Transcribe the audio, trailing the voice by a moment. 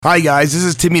Hi guys, this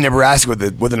is Timmy Nebraska with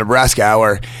the Nebraska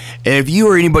Hour. And if you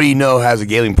or anybody you know has a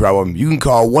gambling problem, you can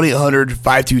call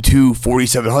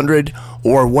 1-800-522-4700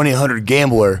 or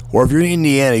 1-800-GAMBLER, or if you're in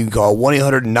Indiana, you can call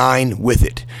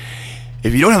 1-800-9-WITH-IT.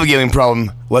 If you don't have a gambling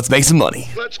problem, let's make some money.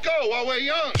 Let's go while we're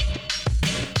young.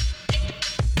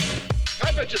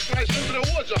 I bet you slice into the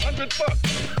woods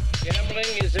 $100. Gambling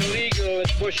is illegal at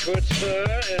Bushwood,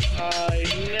 sir, and I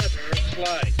never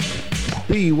slice.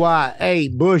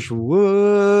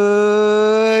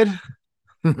 BYABushwood.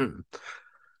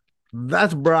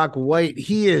 That's Brock White.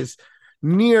 He is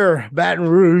near Baton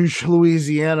Rouge,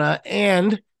 Louisiana,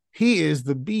 and he is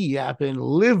the BYAP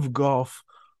LIV Golf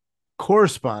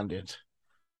correspondent.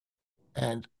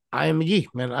 And I am McGee,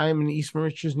 and I am in East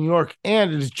Mauritius, New York,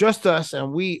 and it is just us,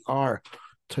 and we are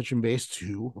touching base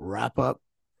to wrap up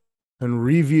and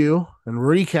review and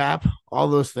recap all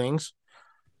those things.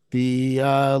 The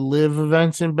LIV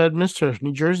events in Bedminster,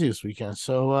 New Jersey this weekend.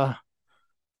 So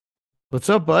what's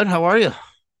up, bud? How are you?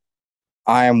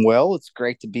 I am well. It's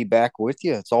great to be back with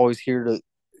you. It's always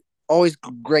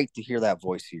great to hear that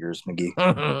voice of yours,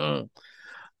 McGee.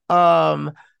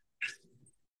 I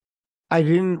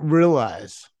didn't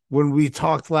realize when we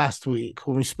spoke last week,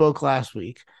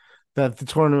 that the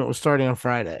tournament was starting on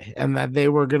Friday and that they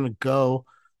were going to go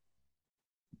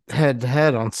head to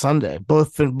head on Sunday.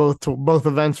 Both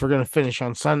events were going to finish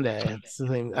on Sunday. It's the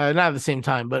thing, not at the same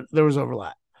time, but there was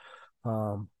overlap.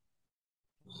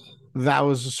 That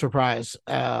was a surprise,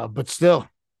 but still,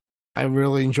 I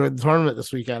really enjoyed the tournament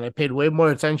this weekend. I paid way more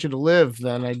attention to LIV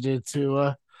than I did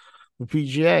to the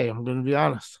PGA. I'm going to be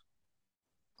honest.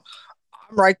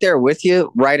 I'm right there with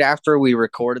you. Right after we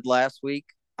recorded last week,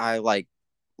 I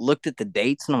looked at the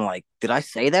dates and I'm like, did I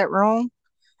say that wrong?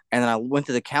 And then I went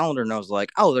to the calendar and I was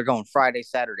like, oh, they're going Friday,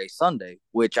 Saturday, Sunday,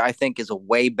 which I think is a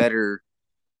way better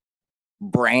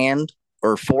brand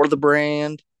or for the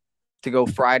brand to go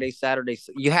Friday, Saturday.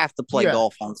 You have to play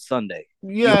golf on Sunday.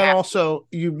 Yeah, and also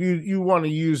you want to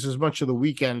use as much of the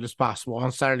weekend as possible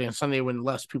on Saturday and Sunday when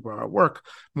less people are at work,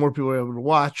 more people are able to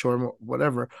watch or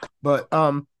whatever. But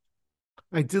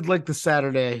I did like the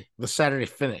Saturday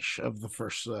finish of the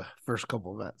first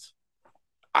couple events.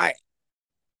 I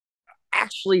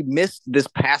actually missed this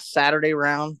past Saturday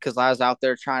round because I was out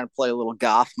there trying to play a little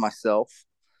golf myself.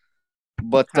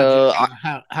 But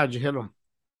how'd you hit them?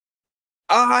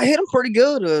 I hit them pretty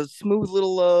good. A smooth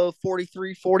little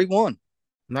 43, 41.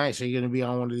 Nice. Are you going to be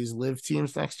on one of these LIV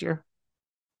teams next year?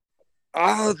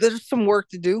 There's some work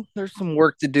to do. There's some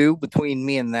work to do between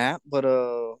me and that. But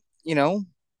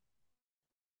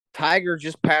Tiger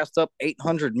just passed up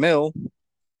 800 mil.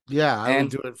 Yeah, I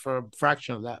would do it for a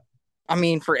fraction of that. I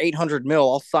mean, for 800 mil,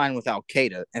 I'll sign with Al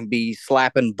Qaeda and be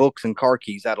slapping books and car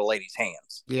keys out of ladies'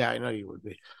 hands. Yeah, I know you would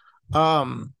be.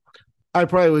 I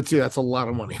probably would too. That's a lot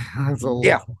of money. That's a lot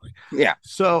of money. Yeah.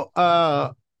 So,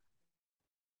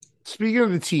 speaking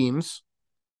of the teams,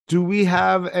 do we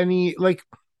have any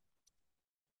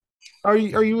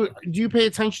do you pay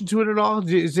attention to it at all?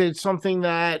 Is it something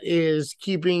that is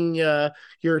keeping your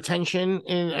attention?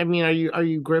 And I mean, are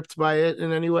you gripped by it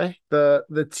in any way?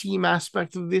 The team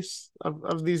aspect of these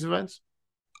events?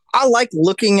 I like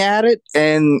looking at it,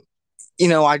 and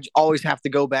I always have to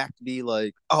go back to be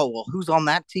like, oh well, who's on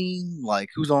that team? Like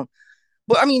who's on?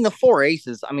 But I mean, the four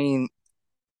aces. I mean,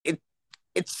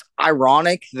 it's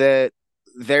ironic that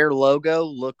their logo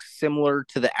looks similar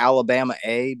to the Alabama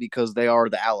A because they are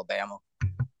the Alabama.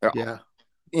 Yeah.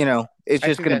 It's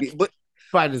just going to be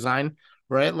by design,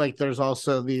 right? Like there's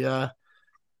also the, I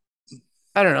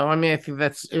don't know. I mean, I think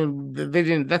that's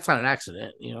not an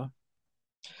accident,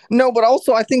 No, but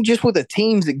also I think just with the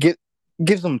teams, it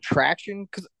gives them traction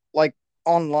because like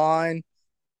online,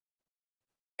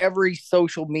 every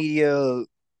social media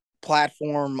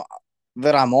platform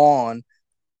that I'm on,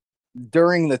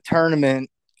 during the tournament,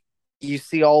 you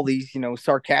see all these,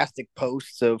 sarcastic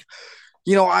posts of,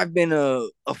 I've been a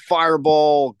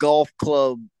Fireball golf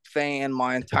club fan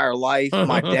my entire life.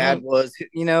 My dad was,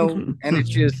 and it's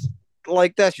just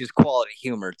like, that's just quality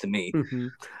humor to me. Mm-hmm.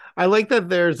 I like that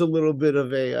there's a little bit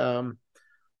of a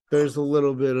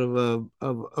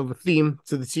theme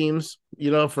to the teams.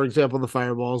 For example, the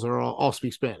Fireballs are all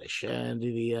speak Spanish, and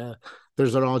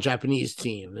there's an all Japanese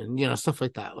team, and stuff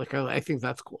like that. Like I think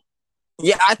that's cool.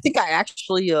 Yeah, I think I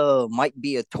actually might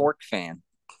be a Torque fan.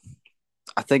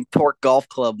 I think Torque Golf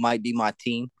Club might be my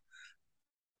team,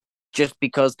 just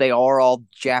because they are all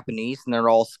Japanese and they're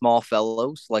all small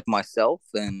fellows like myself,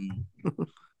 and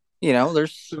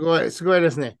there's. すごい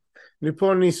ですね。日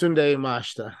本に住んでいま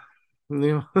した。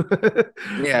Yeah,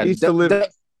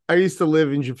 I used to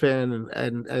live in Japan,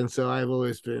 and so I've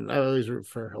always root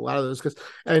for a lot of those because,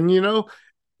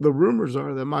 the rumors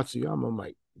are that Matsuyama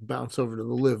might bounce over to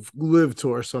the live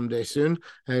tour someday soon,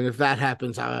 and if that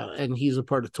happens, and he's a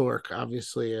part of Torque,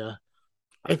 obviously,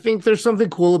 I think there's something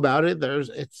cool about it.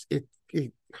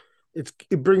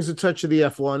 It brings a touch of the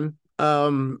F1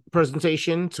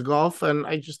 presentation to golf, and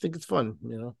I just think it's fun,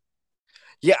 you know.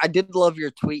 Yeah, I did love your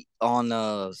tweet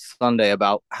on Sunday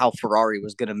about how Ferrari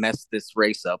was going to mess this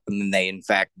race up, and then they in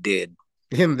fact did.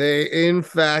 And they in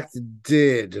fact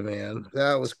did, man.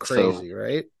 That was crazy, So,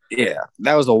 right? yeah,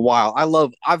 that was a while.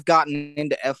 I've gotten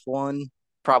into F1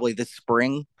 probably this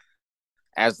spring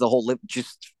as the whole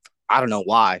just I don't know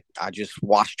why. I just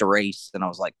watched a race and I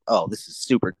was like, "Oh, this is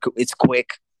super cool. It's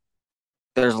quick.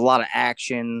 There's a lot of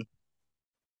action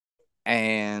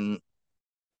and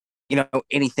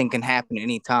anything can happen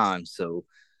anytime." So,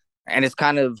 and it's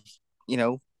kind of,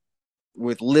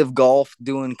 with Live Golf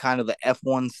doing kind of the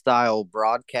F1 style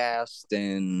broadcast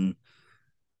and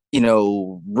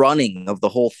running of the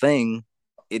whole thing,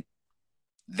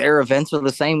 their events are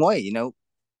the same way.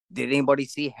 Did anybody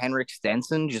see Henrik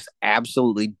Stenson just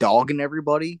absolutely dogging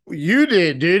everybody? You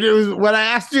did, dude. It was when I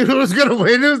asked you who was going to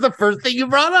win. It was the first thing you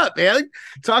brought up, man.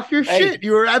 Talk your shit.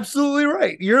 You were absolutely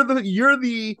right. You're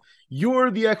the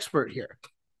expert here.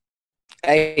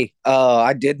 Hey,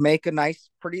 I did make a nice,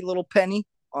 pretty little penny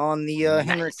on the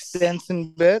Henrik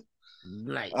Stenson bet.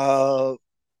 Nice.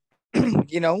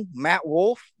 Matt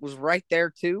Wolf was right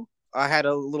there too. I had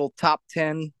a little top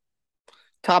 10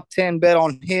 bet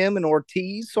on him and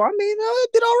Ortiz. So I mean, I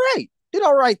did all right. Did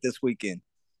all right this weekend.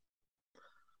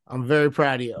 I'm very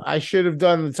proud of you. I should have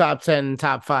done the top 10 and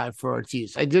top 5 for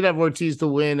Ortiz. I did have Ortiz to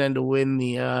win and to win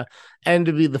the and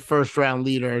to be the first round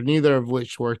leader, neither of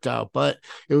which worked out, but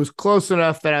it was close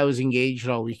enough that I was engaged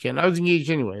all weekend. I was engaged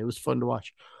anyway. It was fun to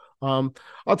watch. I'll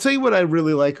tell you what I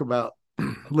really like about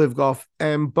Live Golf,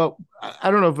 but I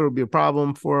don't know if it'll be a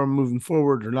problem for them moving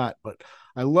forward or not, but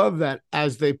I love that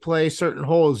as they play certain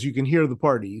holes, you can hear the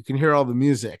party. You can hear all the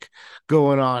music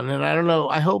going on. And I don't know,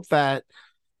 I hope that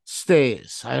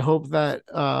stays. I hope that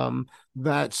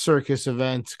that circus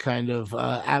event kind of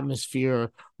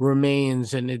atmosphere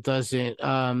remains and it doesn't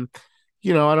I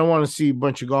don't want to see a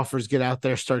bunch of golfers get out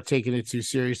there, start taking it too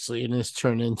seriously, and this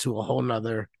turn into a whole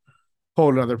nother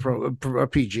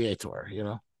PGA tour,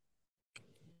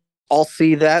 I'll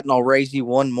see that and I'll raise you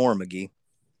one more, McGee.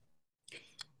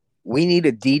 We need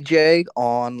a DJ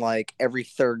on like every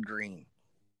third green.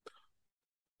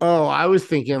 Oh, I was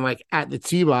thinking like at the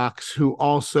tee box who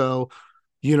also,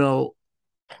 has a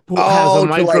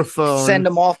microphone. Like send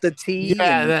them off the tee.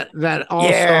 Yeah, that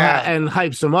also and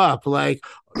hypes them up. Like,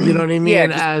 you know what I mean? Yeah,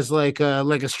 as like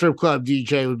a strip club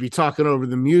DJ would be talking over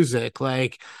the music.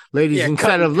 Like, ladies and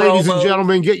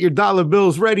gentlemen, get your dollar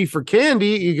bills ready for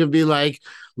candy. You could be like,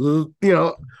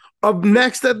 up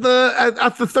next at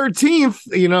the 13th,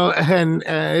 and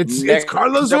it's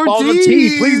Carlos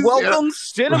Ortiz. Please welcome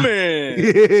Cinnamon.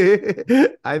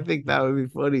 I think that would be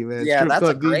funny, man. Yeah, that's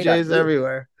a great DJs idea.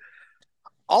 Everywhere.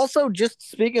 Also, just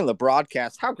speaking of the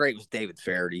broadcast, how great was David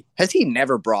Faraday? Has he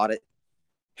never brought it?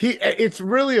 He's the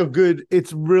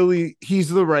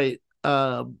right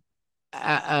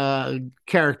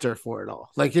character for it all.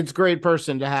 Like, it's a great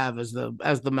person to have as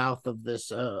the mouth of this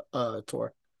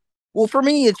tour. Well, for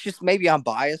me, it's just maybe I'm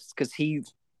biased because he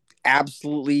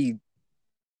absolutely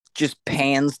just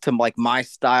pans to like my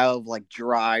style of like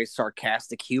dry,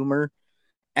 sarcastic humor.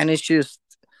 And it's just,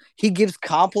 he gives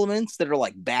compliments that are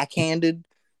like backhanded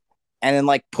and then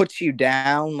like puts you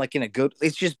down like in a good,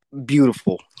 it's just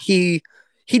beautiful. He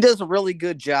does a really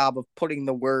good job of putting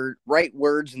the right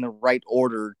words in the right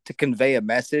order to convey a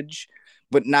message,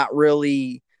 but not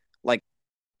really like,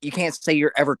 you can't say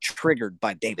you're ever triggered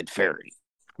by David Faraday.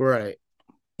 Right.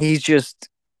 He's just,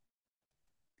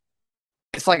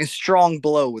 it's like a strong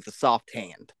blow with a soft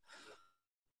hand.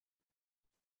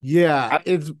 Yeah,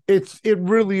 it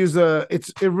really is a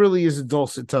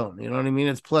dulcet tone. You know what I mean?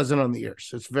 It's pleasant on the ears.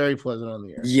 It's very pleasant on the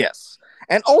ears. Yes.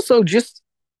 And also just,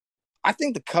 I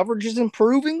think the coverage is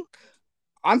improving.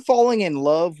 I'm falling in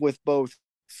love with both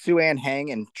Sue-Ann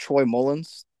Hang and Troy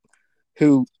Mullins,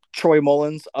 Troy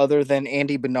Mullins, other than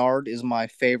Andy Bernard, is my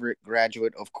favorite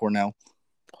graduate of Cornell.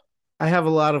 I have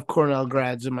a lot of Cornell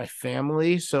grads in my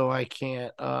family, so I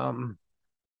can't,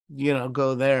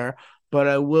 go there. But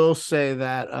I will say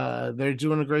that they're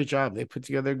doing a great job. They put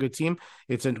together a good team.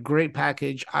 It's a great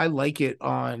package. I like it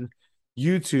on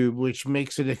YouTube, which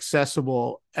makes it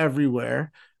accessible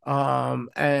everywhere. And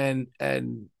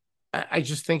I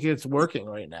just think it's working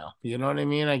right now. You know what I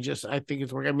mean? I think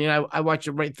it's working. I mean, I watch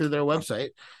it right through their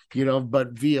website,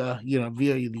 but via the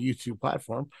YouTube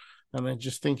platform. And I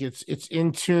just think it's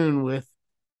in tune with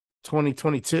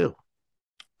 2022.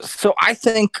 So I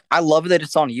think I love that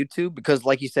it's on YouTube because,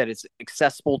 like you said, it's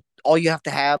accessible. All you have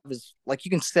to have is like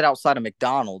you can sit outside of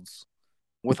McDonald's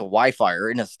with a Wi-Fi or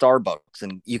in a Starbucks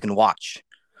and you can watch.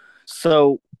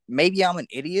 So maybe I'm an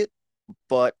idiot,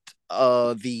 but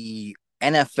the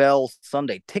NFL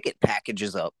Sunday ticket package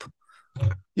is up.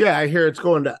 Yeah, I hear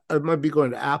it might be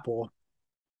going to Apple,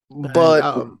 and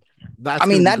But that's I going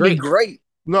mean to be that'd be great. great.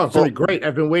 No, it's going But to be great.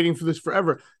 I've been waiting for this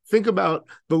forever. Think about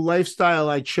the lifestyle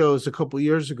I chose a couple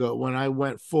years ago when I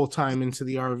went full time into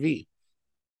the RV.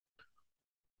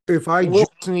 If I well,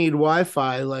 just need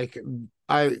Wi-Fi,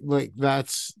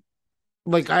 that's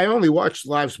like I only watch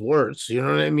live sports. You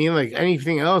know what I mean? Like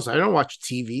anything else, I don't watch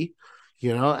TV.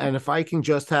 And if I can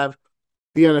just have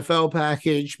the NFL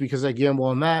package because I gamble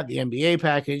on that, the NBA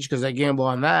package because I gamble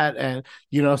on that, and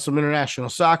some international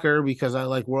soccer because I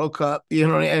like World Cup,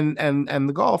 and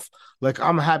the golf. Like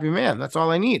I'm a happy man. That's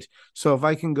all I need. So if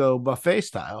I can go buffet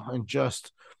style and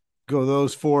just go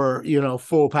those four,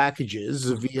 full packages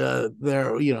via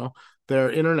their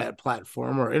internet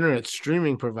platform or internet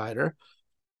streaming provider,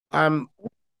 I'm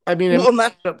I mean, it might well,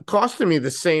 that end up costing me the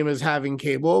same as having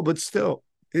cable, but still,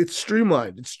 it's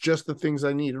streamlined. It's just the things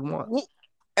I need and want. well,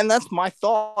 and that's my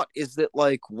thought is that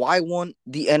like why won't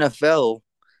the NFL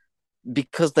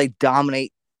because they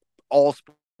dominate all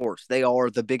sports. They are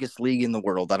the biggest league in the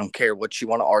world. I don't care what you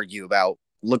want to argue about.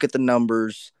 Look at the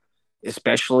numbers,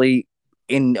 especially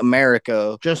in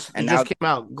America. Just it And just now, came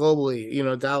out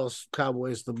globally. Dallas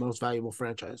Cowboys the most valuable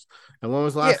franchise. And when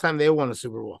was the yeah, last time they won a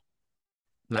Super Bowl?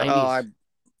 I 90s.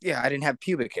 yeah, I didn't have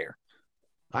pubic hair.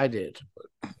 I did.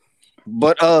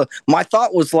 But my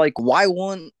thought was like, why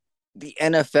won't the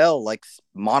NFL like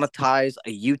monetize a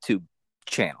YouTube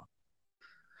channel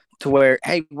to where,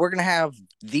 hey, we're gonna have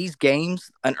these games,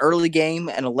 an early game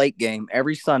and a late game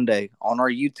every Sunday on our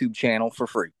YouTube channel for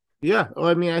free. Yeah. Well,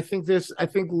 I mean, I think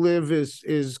Live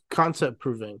is concept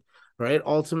proving, right?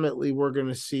 Ultimately, we're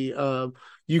gonna see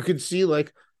you could see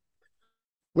like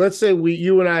let's say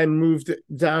you and I moved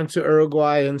down to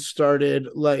Uruguay and started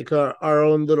like our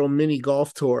own little mini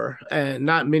golf tour, and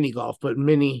not mini golf, but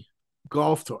mini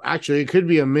golf tour. Actually, it could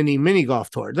be a mini golf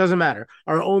tour. It doesn't matter.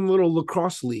 Our own little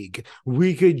lacrosse league.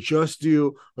 We could just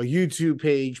do a YouTube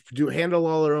page, handle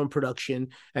all our own production,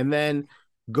 and then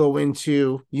go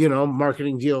into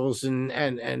marketing deals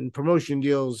and promotion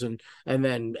deals and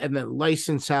then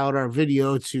license out our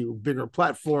video to bigger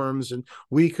platforms, and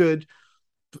we could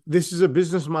this is a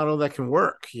business model that can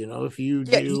work. If you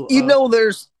Yeah, do,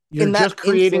 there's you're in that just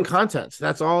creating instance. content.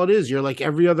 That's all it is. You're like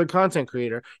every other content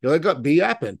creator. You're like B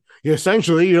Appin.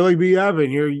 Essentially, you're like B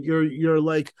Appin. You're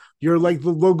like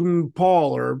the Logan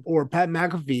Paul or Pat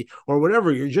McAfee or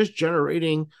whatever. You're just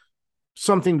generating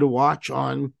something to watch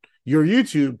on your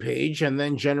YouTube page and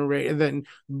then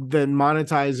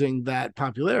monetizing that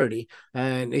popularity.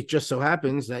 And it just so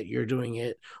happens that you're doing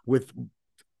it with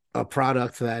a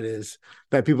product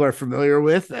that people are familiar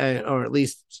with, or at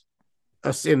least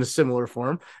in a similar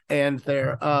form, and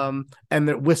they're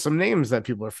with some names that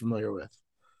people are familiar with.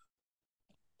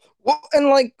 Well, and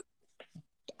like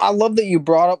I love that you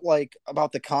brought up like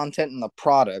about the content and the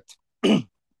product.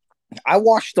 I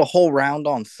watched the whole round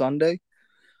on Sunday,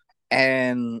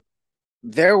 and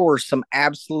there were some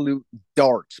absolute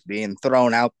darts being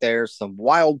thrown out there, some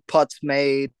wild putts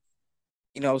made,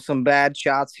 some bad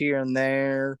shots here and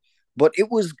there, but it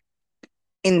was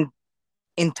in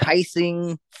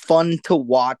enticing, fun to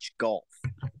watch golf.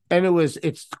 And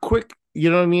it's quick. You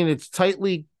know what I mean? It's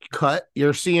tightly cut.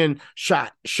 You're seeing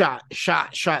shot, shot,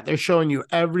 shot, shot. They're showing you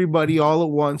everybody all at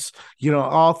once,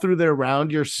 all through their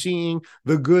round. You're seeing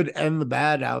the good and the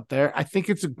bad out there. I think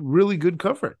it's a really good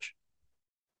coverage.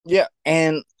 Yeah.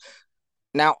 And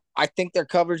now I think their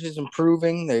coverage is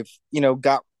improving. They've,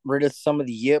 got rid of some of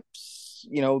the yips,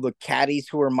 the caddies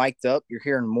who are mic'd up. You're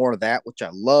hearing more of that, which I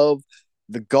love.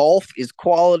 The golf is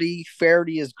quality.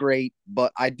 Fairty is great,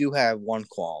 but I do have one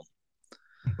qualm.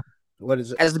 What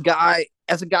is it? As a guy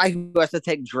who has to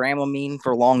take Dramamine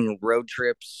for long road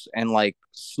trips and like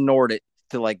snort it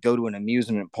to like go to an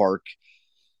amusement park,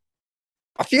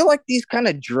 I feel like these kind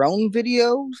of drone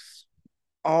videos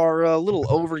are a little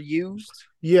overused.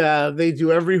 Yeah, they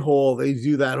do every hole. They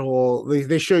do that hole.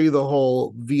 They show you the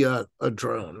hole via a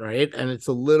drone, right? And it's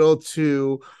a little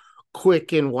too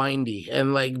quick and windy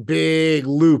and like big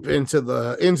loop into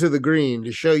the green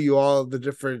to show you all the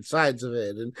different sides of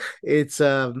it. And it's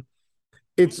Well,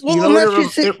 and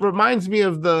that's just it reminds me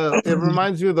of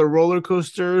the roller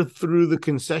coaster through the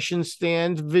concession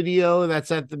stand video that's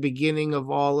at the beginning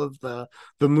of all of the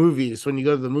movies when you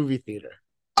go to the movie theater.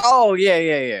 Oh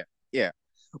yeah.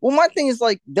 Well, my thing is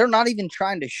like they're not even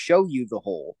trying to show you the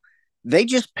hole. They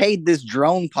just paid this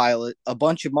drone pilot a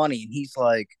bunch of money, and he's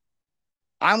like,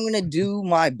 I'm going to do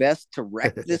my best to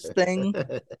wreck this thing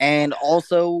and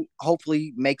also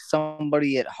hopefully make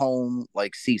somebody at home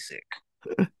like seasick.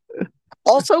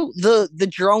 Also, the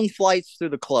drone flights through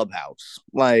the clubhouse.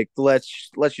 Like, let's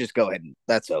just go ahead and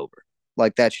that's over.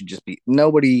 Like, that should just be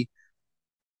nobody.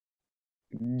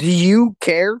 Do you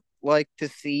care like to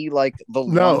see like the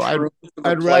No,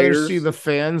 I'd rather see the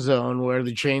fan zone where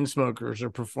the chain smokers are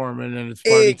performing and it's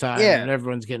party time and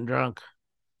everyone's getting drunk.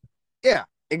 Yeah,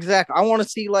 exactly. I want to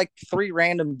see like 3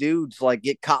 random dudes like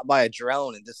get caught by a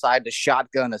drone and decide to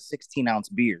shotgun a 16-ounce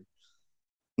beer,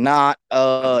 not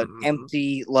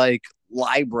empty like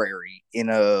library in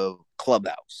a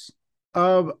clubhouse.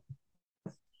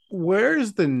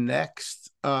 Where's the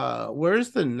next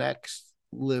LIV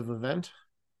event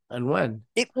and when?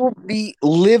 It will be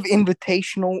LIV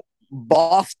Invitational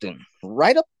Boston,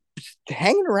 right up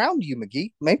hanging around you,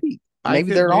 McGee. Maybe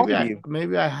they're on you.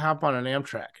 Maybe I hop on an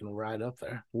Amtrak and ride up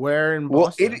there. Where in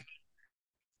Boston? Well,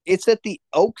 it's at the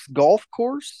Oaks Golf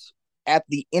Course at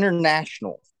the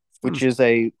International, which is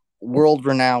a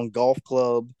world-renowned golf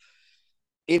club.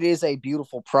 It is a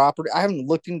beautiful property. I haven't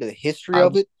looked into the history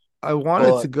of it. I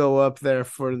wanted to go up there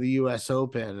for the U.S.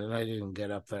 Open, and I didn't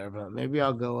get up there, but maybe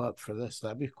I'll go up for this.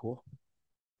 That'd be cool.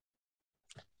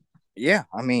 Yeah,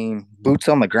 I mean, boots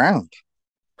on the ground.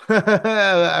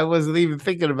 I wasn't even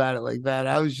thinking about it like that.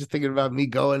 I was just thinking about me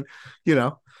going,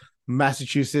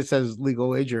 Massachusetts has legal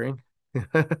wagering.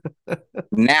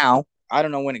 Now, I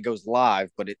don't know when it goes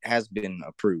live, but it has been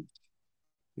approved.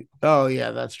 Oh,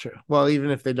 yeah, that's true. Well, even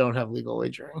if they don't have legal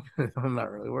wagering, I'm not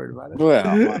really worried about it. Well,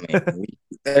 I mean,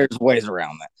 there's ways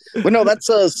around that. But no, that's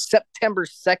September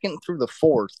 2nd through the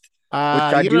 4th.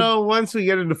 Once we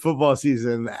get into football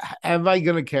season, am I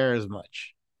going to care as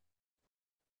much?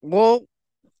 Well,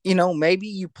 maybe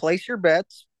you place your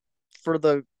bets for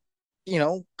the,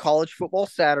 college football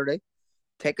Saturday.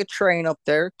 Take a train up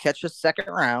there, catch a second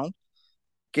round,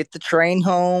 get the train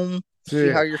home, see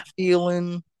how you're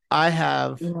feeling. I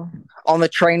have on the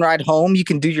train ride home. You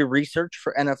can do your research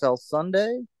for NFL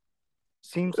Sunday.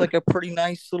 Seems like a pretty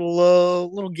nice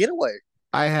little getaway.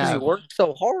 I have. You worked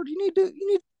so hard. You need a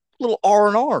little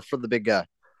R&R for the big guy.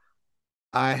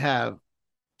 I have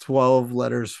 12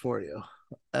 letters for you.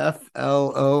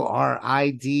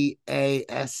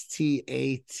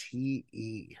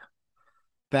 FLORIDASTATE.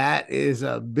 That is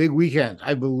a big weekend.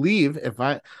 I believe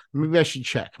maybe I should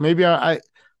check. Maybe I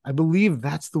believe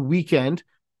that's the weekend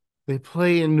they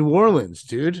play in New Orleans,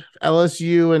 dude.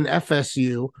 LSU and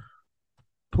FSU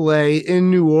play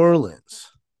in New Orleans.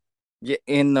 Yeah,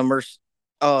 in the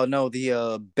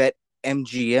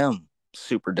BetMGM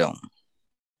Superdome.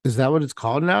 Is that what it's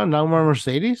called now? No more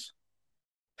Mercedes?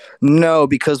 No,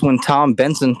 because when Tom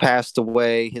Benson passed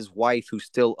away, his wife, who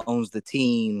still owns the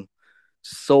team,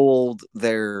 sold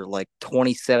their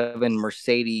 27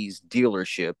 Mercedes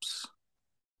dealerships.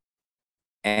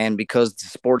 And because the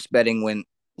sports betting went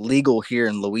legal here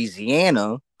in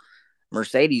Louisiana,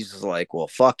 Mercedes is like, well,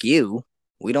 fuck you.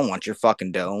 We don't want your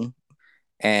fucking dome.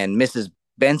 And Mrs.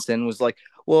 Benson was like,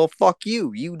 well, fuck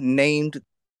you. You named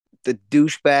the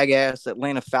douchebag ass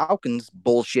Atlanta Falcons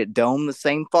bullshit dome the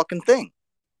same fucking thing.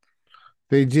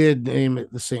 They did name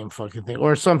it the same fucking thing,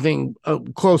 or something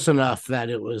close enough that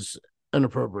it was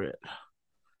inappropriate.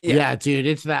 Yeah, dude,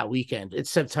 it's that weekend. It's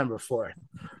September 4th.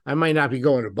 I might not be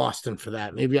going to Boston for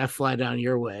that. Maybe I fly down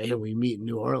your way and we meet in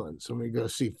New Orleans and we go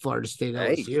see Florida State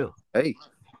LSU. Hey,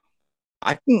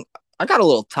 I got a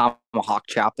little tomahawk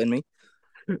chop in me.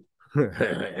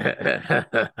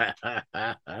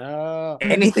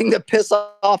 Anything to piss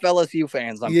off LSU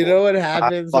fans. Know what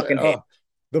happens?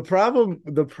 The problem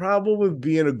with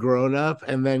being a grown up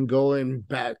and then going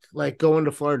back, going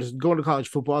to Florida, going to college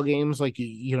football games,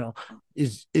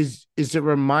 is it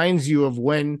reminds you of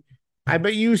when. I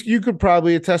bet you could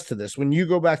probably attest to this. When you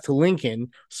go back to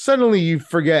Lincoln, suddenly you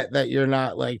forget that you're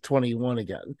not 21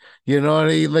 again. You know what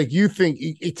I mean? You think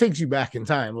it takes you back in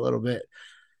time a little bit.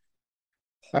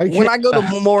 When I go to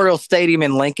Memorial Stadium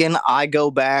in Lincoln, I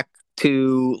go back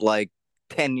to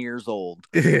 10 years old.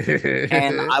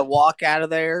 And I walk out of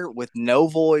there with no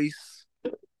voice.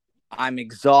 I'm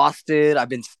exhausted. I've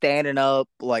been standing up.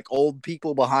 Old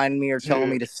people behind me are telling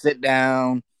me to sit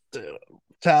down.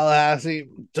 Tallahassee,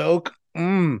 Doak.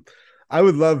 I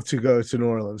would love to go to New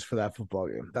Orleans for that football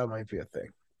game. That might be a thing.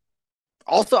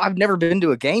 Also, I've never been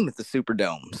to a game at the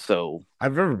Superdome. So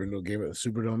I've never been to a game at the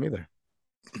Superdome either.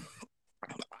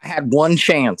 I had one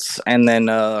chance, and then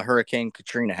Hurricane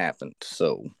Katrina happened.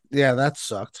 So yeah, that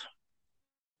sucked.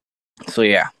 So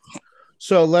yeah.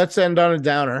 So let's end on a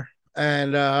downer.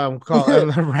 And I'm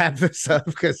gonna wrap this up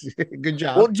because good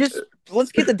job. Well,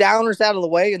 let's get the downers out of the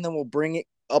way, and then we'll bring it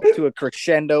up to a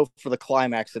crescendo for the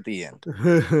climax at the end.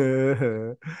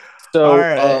 So, all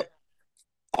right.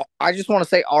 I just want to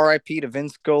say R.I.P. to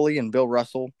Vince Scully and Bill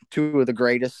Russell, two of the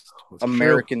greatest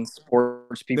American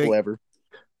sports people ever.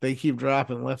 They keep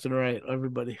dropping left and right.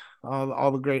 Everybody,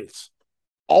 all the greats.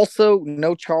 Also,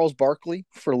 no Charles Barkley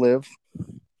for LIV.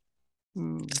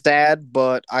 Sad,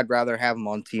 but I'd rather have him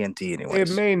on TNT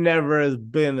anyways. It may never have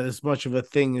been as much of a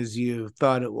thing as you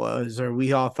thought it was, or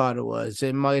we all thought it was.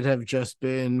 It might have just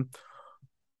been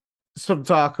some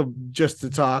talk of just the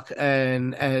talk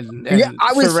and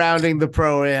surrounding the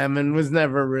pro-am, and was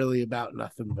never really about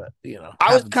nothing but,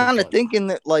 I was kind of thinking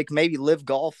that like maybe LIV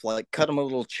Golf like cut him a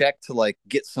little check to like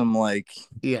get some like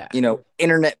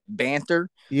internet banter.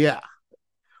 Yeah.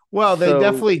 Well, they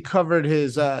definitely covered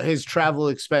his travel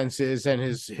expenses and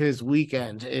his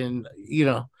weekend in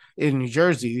New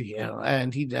Jersey,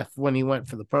 and when he went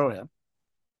for the pro-am.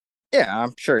 Yeah,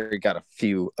 I'm sure he got a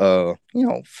few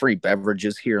free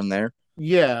beverages here and there.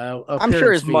 Yeah, I'm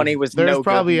sure his money was There's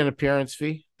probably an appearance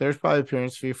fee. There's probably an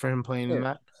appearance fee for him playing in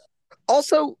that.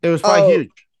 Also, it was probably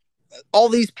huge. All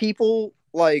these people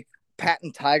like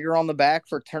patting Tiger on the back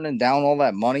for turning down all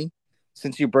that money.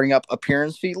 Since you bring up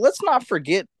appearance fee, let's not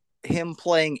forget him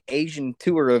playing Asian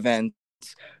tour events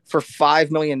for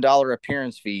 $5 million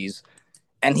appearance fees,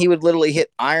 and he would literally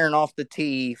hit iron off the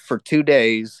tee for 2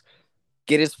 days,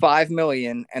 get his $5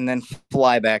 million, and then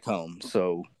fly back home.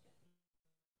 So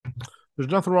there's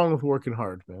nothing wrong with working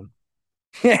hard, man.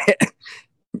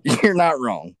 You're not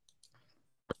wrong.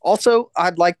 Also,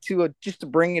 I'd like to just to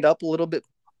bring it up a little bit.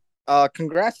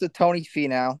 Congrats to Tony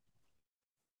Finau.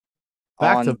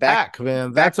 Back to back,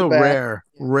 man. That's a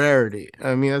rarity.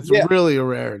 I mean, that's really a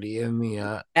rarity in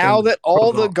the. Now that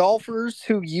all the golfers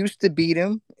who used to beat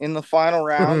him in the final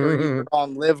round or either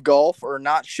on LIV Golf or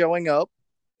not showing up,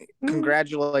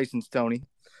 congratulations, Tony.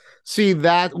 See,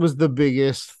 that was the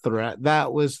biggest threat.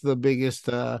 That was the biggest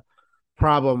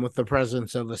problem with the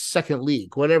presence of a second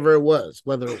league, whatever it was,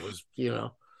 whether it was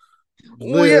because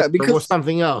it was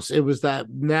something else. It was that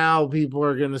now people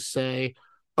are going to say,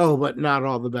 oh, but not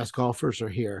all the best golfers are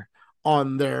here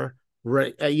on their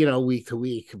week to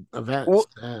week events. Well,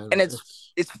 and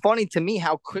it's funny to me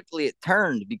how quickly it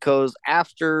turned, because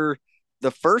after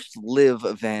the first LIV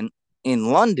event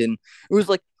in London, it was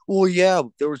like, well, yeah,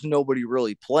 there was nobody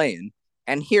really playing.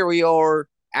 And here we are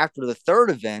after the third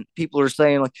event, people are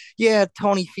saying like, yeah,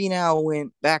 Tony Finau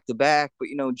went back to back, but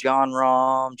John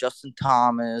Rahm, Justin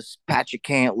Thomas, Patrick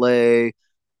Cantlay,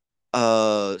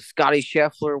 Scotty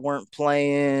Scheffler weren't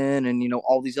playing, and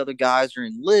all these other guys are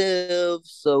in LIV.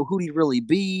 So who'd he really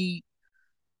beat?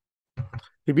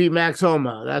 He beat Max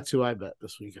Homa. That's who I bet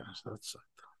this weekend.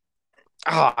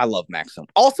 I love Max Homa.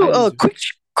 Also, quick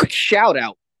shout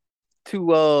out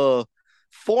to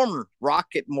former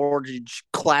Rocket Mortgage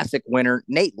Classic winner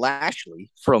Nate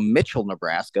Lashley from Mitchell,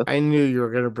 Nebraska. I knew you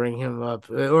were going to bring him up,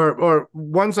 or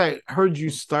once I heard you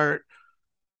start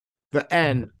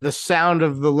the sound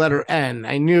of the letter N,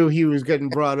 I knew he was getting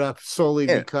brought up solely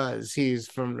because he's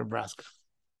from Nebraska.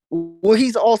 Well,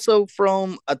 he's also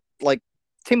from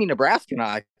Timmy, Nebraska, and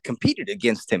I competed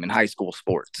against him in high school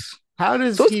sports. How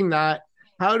does he not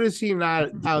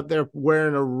out there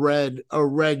wearing a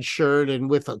red shirt and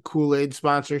with a Kool-Aid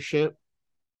sponsorship?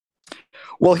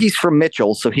 Well, he's from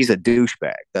Mitchell, so he's a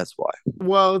douchebag. That's why.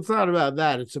 Well, it's not about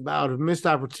that. It's about a missed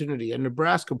opportunity. A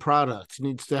Nebraska product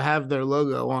needs to have their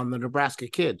logo on the Nebraska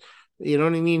kid. You know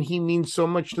what I mean? He means so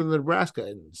much to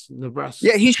Nebraska.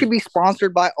 Yeah, he should be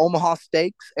sponsored by Omaha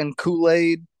Steaks and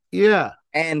Kool-Aid. Yeah.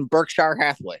 And Berkshire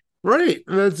Hathaway. Right.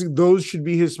 Those should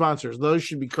be his sponsors. Those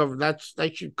should be covered. That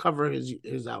should cover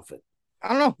his outfit. I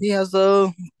don't know. He has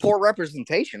a poor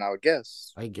representation, I would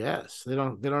guess. I guess they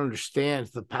don't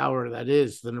understand the power that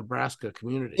is the Nebraska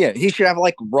community. Yeah, he should have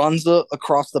Runza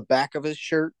across the back of his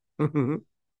shirt. All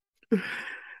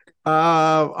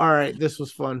right, this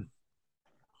was fun.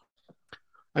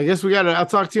 I guess I'll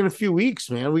talk to you in a few weeks,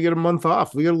 man. We get a month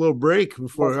off. We get a little break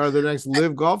before the next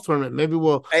LIV golf tournament. Maybe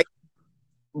we'll. Hey,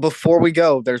 before we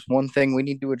go, there's one thing we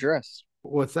need to address.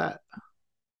 What's that?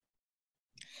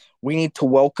 We need to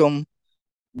welcome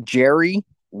Jerry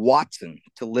Watson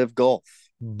to LIV Golf.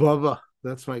 Bubba,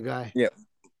 that's my guy. Yeah,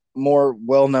 more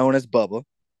well known as Bubba.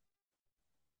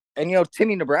 And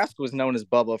Timmy, Nebraska was known as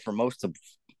Bubba for most of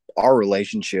our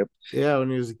relationship. Yeah, when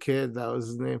he was a kid, that was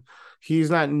his name. He's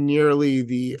not nearly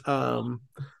the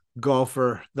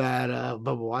golfer that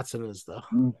Bubba Watson is,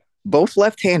 though. Both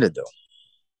left-handed, though.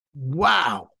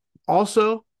 Wow.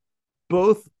 Also,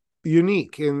 both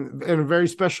unique in a very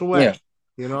special way.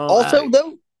 Yeah. Also,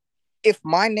 though, if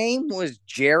my name was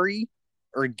Jerry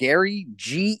or Gary,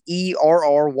 Gerry,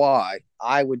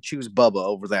 I would choose Bubba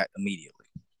over that immediately.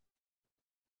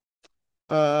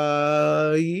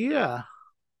 Yeah.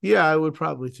 Yeah, I would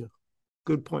probably too.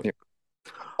 Good point. Yeah.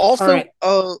 Also, right.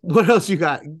 What else you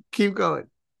got? Keep going.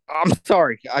 I'm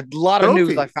sorry. A lot of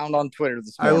news I found on Twitter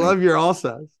this morning. I love your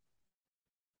also.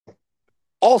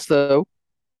 Also,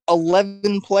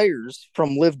 11 players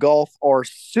from LIV Golf are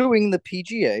suing the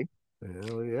PGA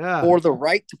for the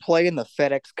right to play in the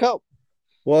FedEx Cup.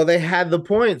 Well, they had the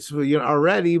points,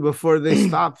 already before they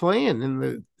stopped playing in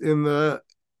the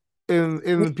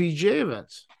PGA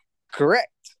events. Correct.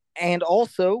 And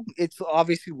also, it's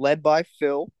obviously led by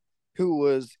Phil, who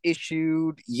was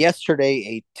issued yesterday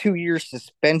a 2-year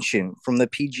suspension from the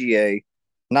PGA,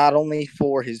 not only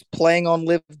for his playing on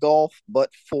LIV Golf, but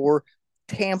for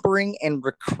tampering and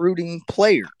recruiting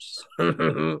players,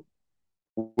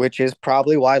 which is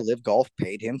probably why LIV Golf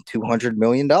paid him $200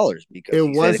 million, because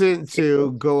it wasn't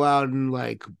to go out and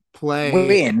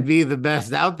play and be the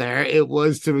best out there. It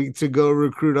was to go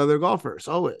recruit other golfers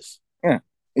always. Yeah.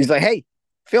 He's like, hey,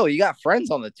 Phil, you got friends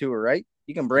on the tour, right?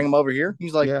 You can bring them over here.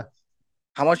 He's like, yeah.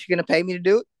 How much are you going to pay me to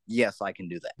do it? Yes, I can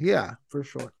do that. Yeah, for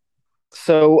sure.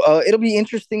 So it'll be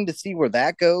interesting to see where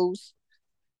that goes.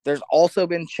 There's also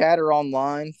been chatter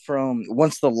online from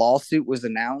once the lawsuit was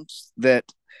announced that,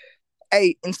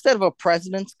 hey, instead of a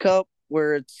President's Cup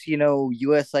where it's,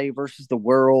 USA versus the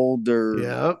world,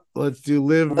 or let's do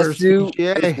LIV versus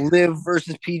PGA. LIV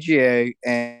versus PGA.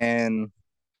 And,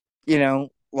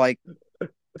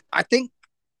 I think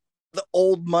the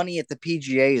old money at the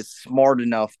PGA is smart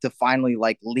enough to finally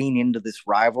lean into this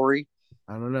rivalry.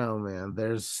 I don't know, man.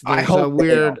 There's a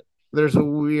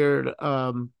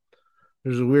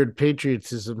weird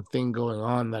patriotism thing going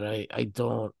on that I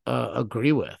don't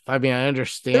agree with. I mean, I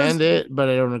understand it, but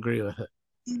I don't agree with it.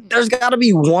 There's got to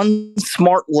be one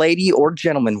smart lady or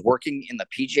gentleman working in the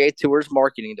PGA Tour's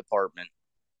marketing department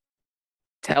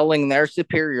telling their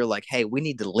superior, hey, we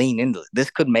need to lean into it. This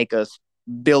could make us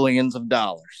billions of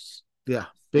dollars. Yeah,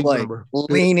 big number.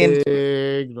 Lean into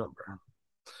big number.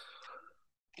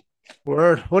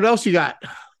 Word. What else you got?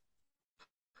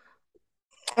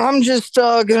 I'm just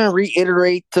gonna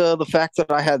reiterate the fact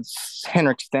that I had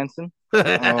Henrik Stenson.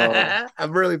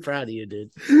 I'm really proud of you, dude.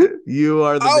 You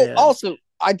are the man. Also,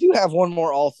 I do have one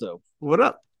more. Also, what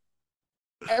up?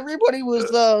 Everybody was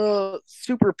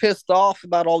super pissed off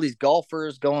about all these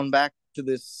golfers going back to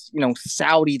this,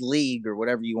 Saudi league or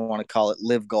whatever you want to call it,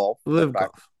 LIV Golf. LIV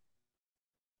Golf.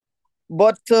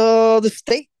 But the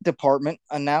State Department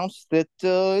announced that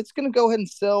it's going to go ahead and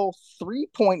sell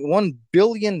 $3.1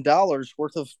 billion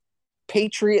worth of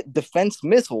Patriot defense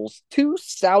missiles to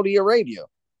Saudi Arabia.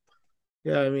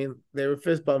 Yeah, I mean, they were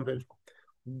fist bumping.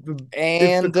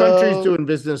 If the country's doing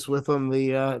business with them,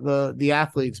 the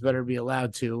athletes better be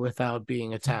allowed to without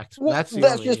being attacked. Well, that's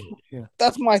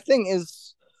my thing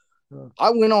is,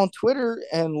 I went on Twitter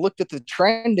and looked at the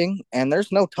trending, and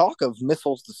there's no talk of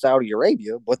missiles to Saudi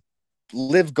Arabia, but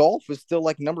LIV Golf is still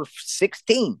number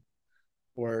 16.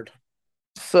 Word.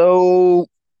 So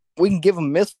we can give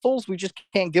them missiles, we just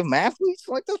can't give them athletes.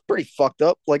 That's pretty fucked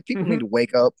up. People need to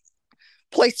wake up,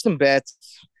 place some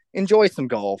bets, enjoy some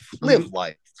golf, live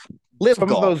life, live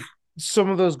golf. Some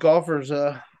of those golfers,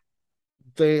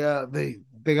 they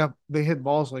hit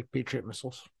balls like Patriot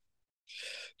missiles.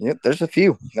 Yep, there's a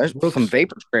few. There's some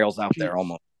vapor trails out there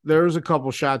almost. There was a couple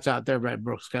shots out there by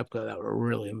Brooks Koepka that were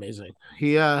really amazing.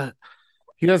 He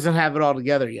doesn't have it all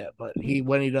together yet, but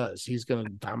when he does, he's going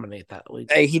to dominate that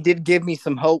league. Hey, he did give me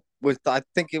some hope with, I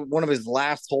think one of his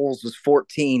last holes was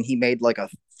 14. He made a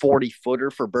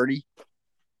 40-footer for birdie.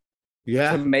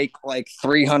 Yeah. To make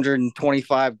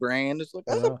 $325 grand. It's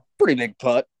that's a pretty big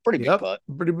putt. Pretty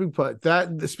big putt.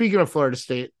 That, speaking of Florida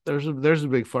State, there's a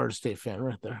big Florida State fan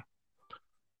right there.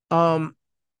 All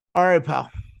right,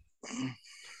 pal.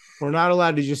 We're not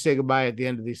allowed to just say goodbye at the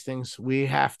end of these things. We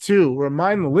have to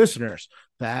remind the listeners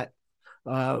that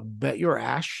Bet Your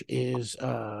Ash is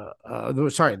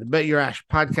the Bet Your Ash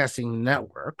podcasting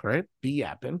network, right?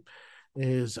 BYABushwood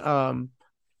is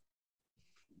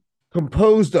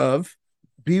composed of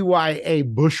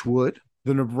BYABushwood,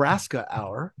 the Nebraska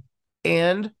Hour,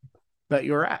 and Bet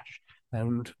Your Ash.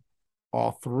 And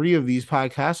all three of these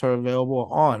podcasts are available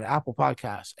on Apple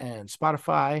Podcasts and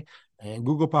Spotify and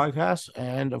Google Podcasts,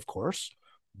 and of course,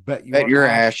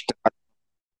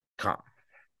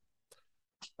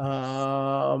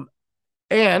 BetYourAsh.com.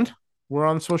 And we're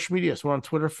on social media. So we're on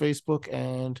Twitter, Facebook,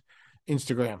 and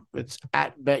Instagram. It's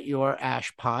at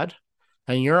BetYourAshPod.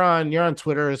 And you're on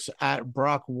Twitter. It's at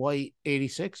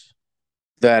BrockWhite86.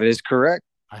 That is correct.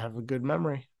 I have a good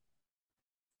memory.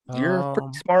 You're a pretty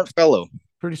Um, smart fellow.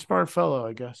 pretty smart fellow,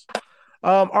 I guess.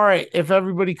 All right. If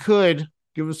everybody could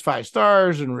give us 5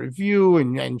 stars and review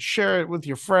and share it with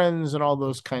your friends and all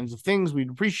those kinds of things, we'd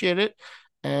appreciate it.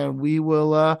 And we're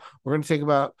going to take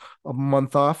about a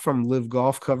month off from Live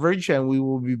Golf coverage, and we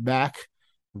will be back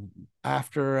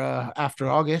after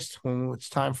August when it's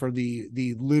time for the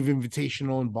Live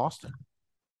Invitational in Boston.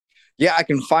 Yeah, I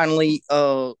can finally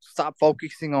stop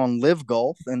focusing on live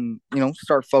golf and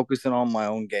start focusing on my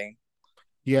own game.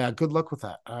 Yeah, good luck with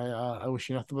that. I wish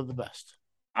you nothing but the best.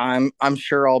 I'm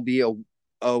sure I'll be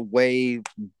a way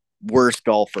worse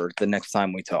golfer the next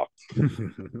time we talk.